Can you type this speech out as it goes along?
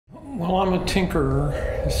Well, I'm a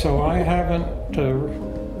tinkerer, so I haven't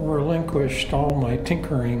relinquished all my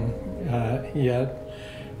tinkering yet.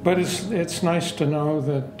 But it's nice to know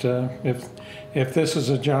that if this is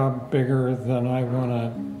a job bigger than I want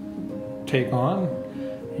to take on,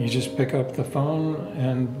 you just pick up the phone,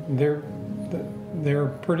 and they're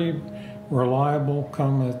pretty reliable,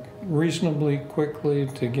 come reasonably quickly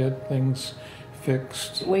to get things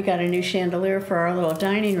fixed. We got a new chandelier for our little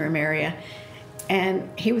dining room area, and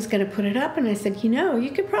he was going to put it up, and I said,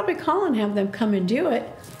 you could probably call and have them come and do it.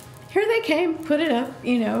 Here they came, put it up,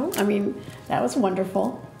 I mean, that was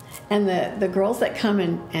wonderful. And the girls that come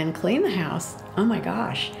and clean the house, oh my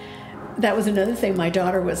gosh. That was another thing. My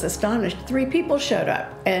daughter was astonished. 3 people showed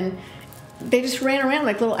up, and they just ran around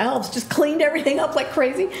like little elves, just cleaned everything up like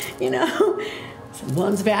crazy, So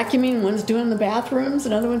one's vacuuming, one's doing the bathrooms,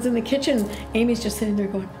 another one's in the kitchen. Amy's just sitting there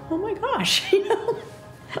going, oh my gosh,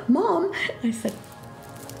 Mom. I said,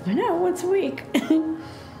 I know, once a week.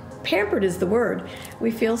 Pampered is the word.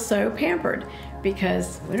 We feel so pampered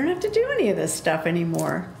because we don't have to do any of this stuff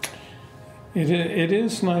anymore. It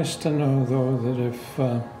is nice to know, though,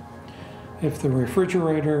 that if the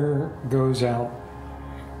refrigerator goes out,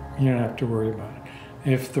 you don't have to worry about it.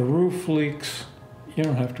 If the roof leaks, you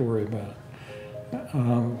don't have to worry about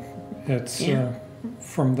it.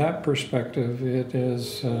 From that perspective, it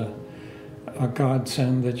is a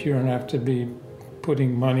godsend that you don't have to be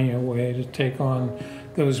putting money away to take on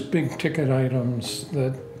those big ticket items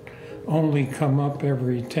that only come up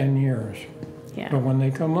every 10 years. Yeah. But when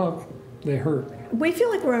they come up, they hurt. We feel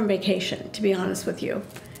like we're on vacation, to be honest with you.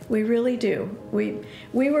 We really do. We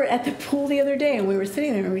were at the pool the other day, and we were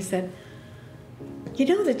sitting there, and we said,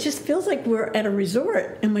 that just feels like we're at a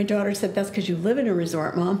resort. And my daughter said, that's because you live in a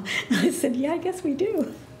resort, Mom. And I said, yeah, I guess we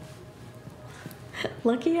do.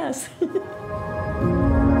 Lucky us.